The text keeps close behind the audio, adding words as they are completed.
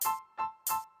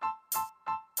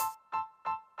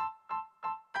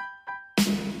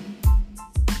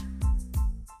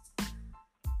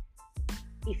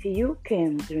If you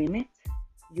can dream it,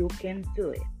 you can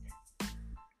do it.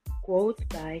 Quote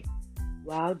by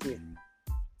Walt Disney.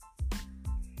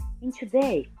 In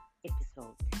today's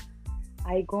episode,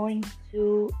 I going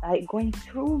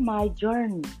through my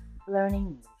journey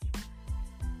learning English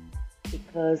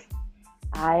because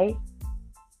I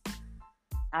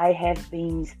I have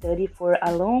been studying for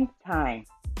a long time.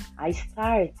 I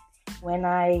started when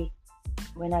I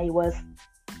was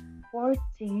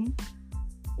 14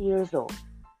 years old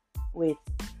with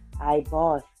I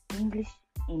bought English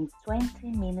in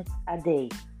 20 minutes a day.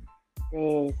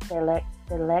 The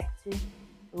selective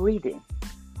reading.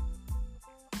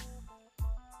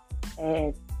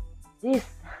 Uh, this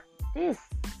this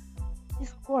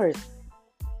this course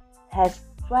has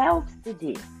 12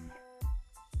 CDs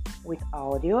with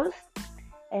audios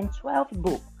and 12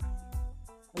 books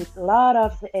with a lot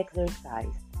of the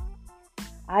exercise.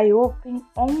 I opened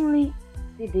only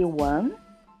CD 1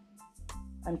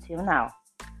 until now,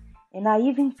 and I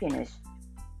even finished.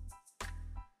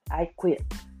 I quit.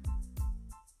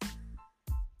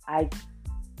 I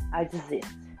I desist.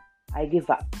 I give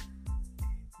up.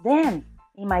 Then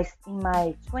in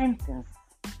my twenties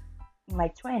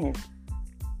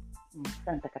in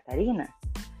Santa Catarina,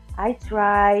 I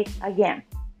try again.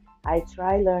 I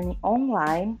try learning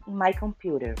online in my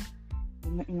computer,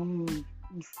 in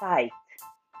site,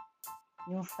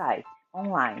 new site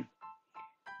online,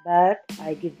 but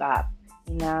I give up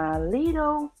in a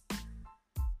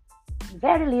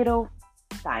very little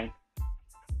time.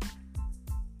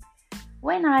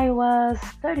 When I was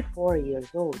 34 years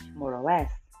old, more or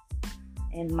less,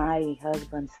 and my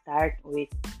husband started with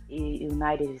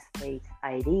United States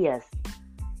ideas,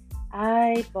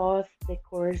 I bought the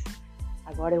course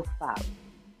Agora Eu Falo,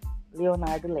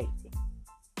 Leonardo Leite.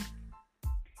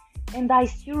 And I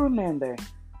still remember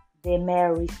the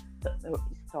Mary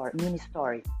mini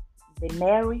story, the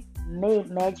Mary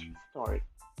Magic Story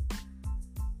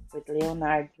with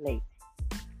Leonardo Leite.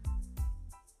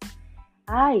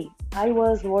 I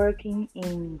was working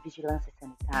in Vigilância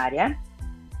Sanitária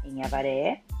in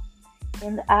Avaré,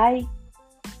 and I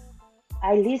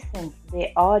listened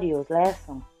the audio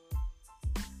lesson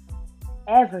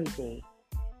every day.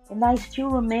 And I still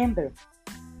remember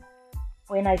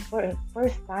when I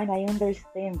first time I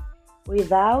understand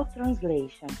without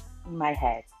translation in my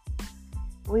head,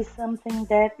 with something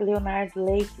that Leonardo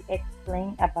Leite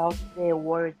explained about the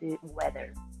word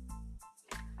weather.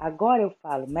 Agora Eu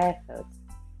Falo method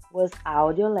was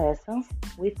audio lessons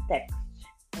with text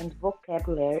and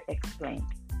vocabulary explained.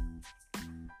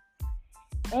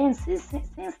 And since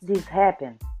this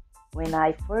happened, when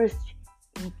I first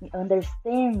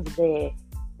understand the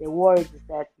words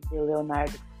that the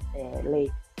Leonardo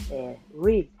Leite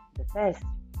read the test,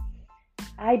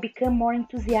 I become more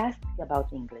enthusiastic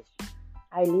about English.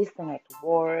 I listen at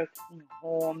work, in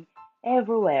home,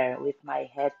 everywhere with my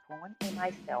headphone and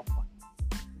my cell phone.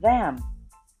 Then,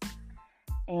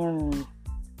 and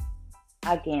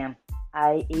again,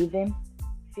 I even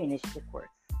finished the course.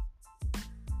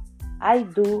 I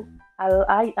did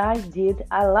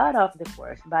a lot of the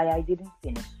course, but I didn't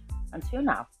finish until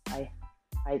now.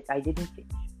 I didn't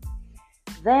finish.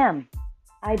 Then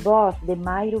I bought the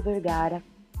Mairo Vergara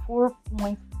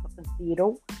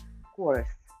 4.0 course,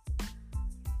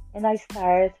 and I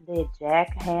started the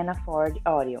Jack Hannaford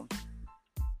audio.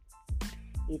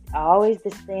 It's always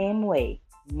the same way.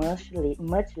 Much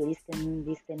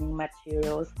listening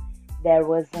materials that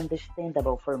was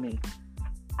understandable for me.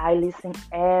 I listen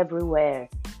everywhere,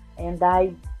 and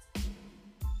I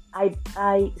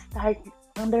start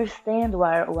understand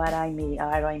what I mean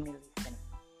listening.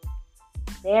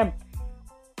 Then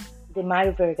the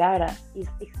Mario Vergara is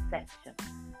exception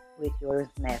with your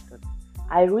method.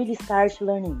 I really start to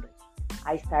learn English.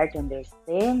 I start to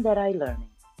understand that I learning,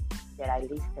 that I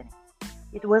listening.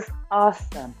 It was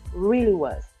awesome, really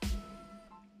was.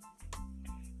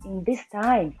 In this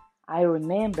time, I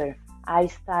remember I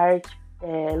started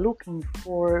looking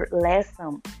for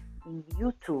lesson in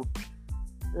YouTube,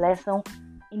 lesson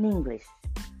in English.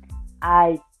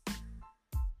 I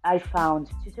I found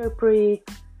Tutor Prick.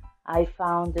 I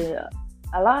found a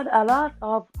lot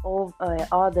of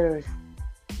others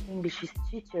English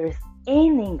teachers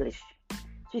in English.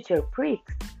 Teacher Prick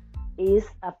is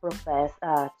a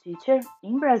teacher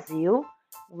in Brazil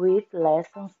with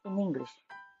lessons in English.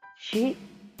 She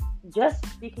just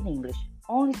speaking English,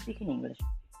 only speaking English.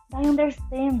 I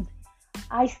understand.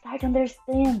 I start to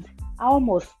understand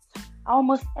almost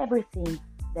everything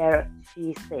that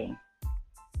she is saying.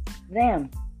 Then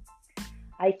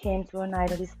I came to the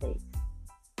United States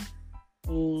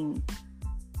in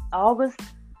August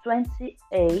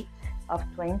 28th of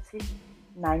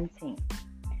 2019.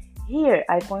 Here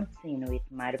I continue with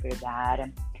Mário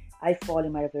Vergara. I follow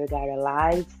Mário Vergara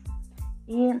lives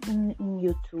in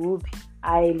YouTube.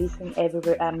 I listen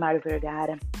everywhere Mário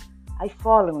Vergara. I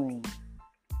follow him.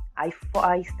 I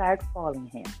start following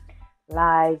him.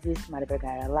 Lives, Mário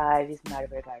Vergara lives, Mário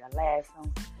Vergara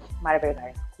lessons, Mário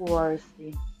Vergara's course.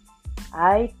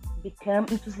 I become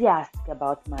enthusiastic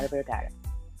about Mário Vergara.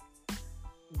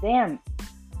 Then,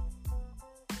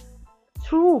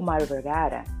 through Mário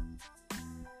Vergara,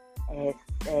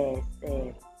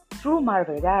 through Mário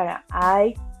Vergara,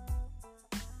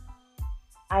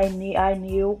 I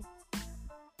knew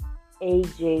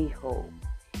AJ Hogue.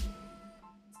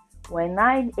 When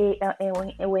I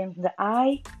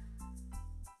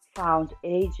found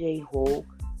AJ Hogue,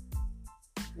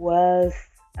 was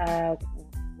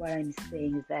what I'm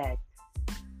saying is that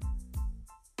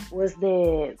was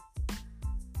the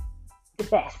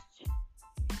best.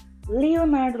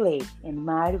 Leonardo Leite and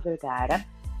Mário Vergara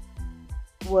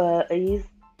is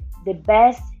the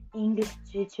best English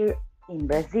teacher in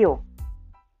Brazil.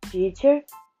 Teacher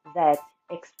that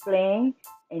explain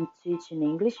and teach in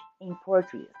English in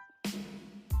Portuguese.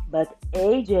 But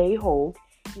AJ Hogue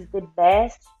is the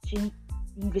best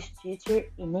English teacher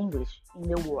in English in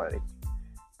the world.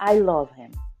 I love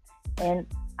him, and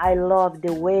I love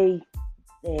the way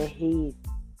he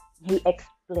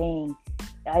explained.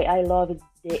 I love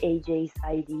the AJ's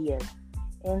ideas,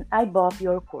 and I bought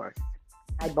your course.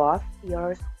 I bought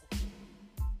your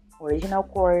original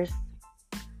course,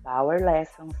 Power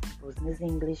Lessons, Business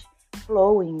English,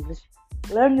 Flow English,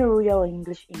 Learn Real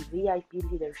English in VIP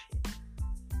Leadership.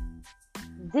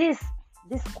 This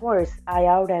course I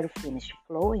already finished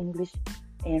Flow English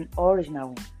and Original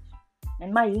English,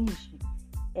 and my English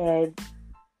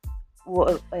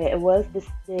was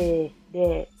the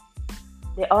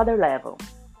other level.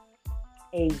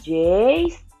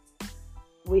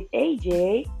 With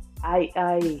AJ,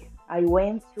 I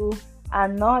went to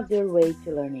another way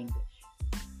to learn English,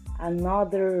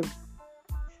 another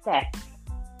step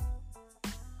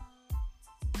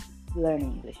to learn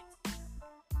English.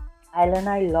 I learned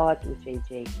a lot with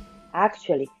AJ.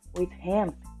 Actually, with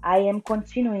him, I am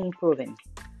continuing improving.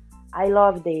 I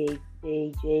love the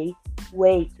AJ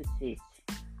way to teach.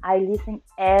 I listen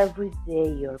every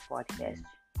day your podcast.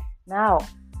 Now,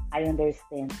 I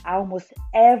understand almost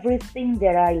everything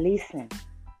that I listen.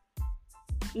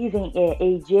 Even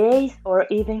AJ's or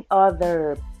even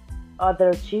other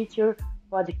teacher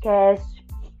podcasts.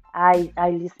 I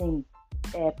listen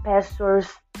pastors,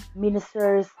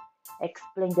 ministers,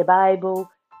 explain the Bible,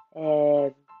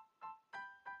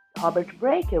 Robert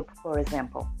Breaker, for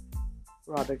example.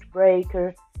 Robert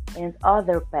Breaker and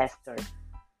other pastors.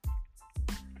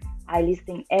 I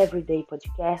listen everyday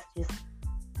podcasts,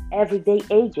 everyday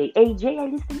AJ. AJ I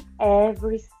listen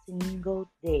every single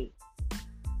day.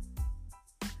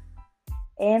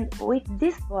 And with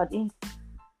this podcast,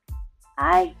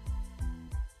 I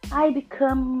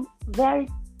become very,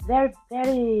 very,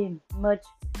 very much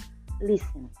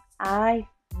listen. I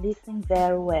listen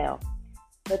very well.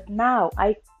 But now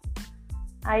I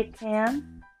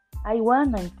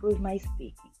want to improve my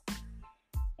speaking.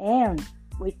 And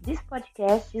with this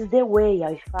podcast is the way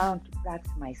I found to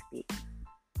practice my speaking.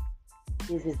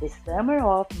 This is the summary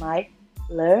of my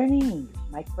learning English,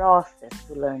 my process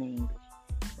to learning English.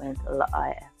 When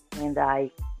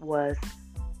I was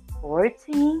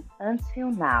 14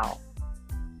 until now.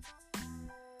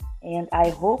 And I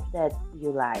hope that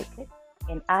you like it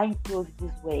and I improve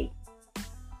this way.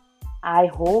 I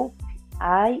hope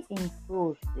I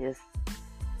improve this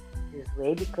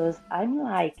way because I'm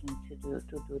liking to do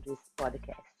this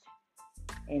podcast.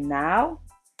 And now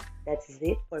that's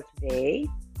it for today.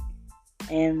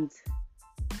 And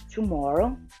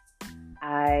tomorrow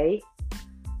I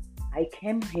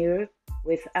came here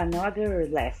with another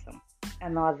lesson,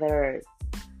 another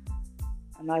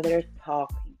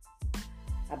talking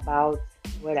about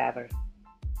whatever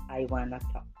I wanna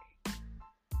talk.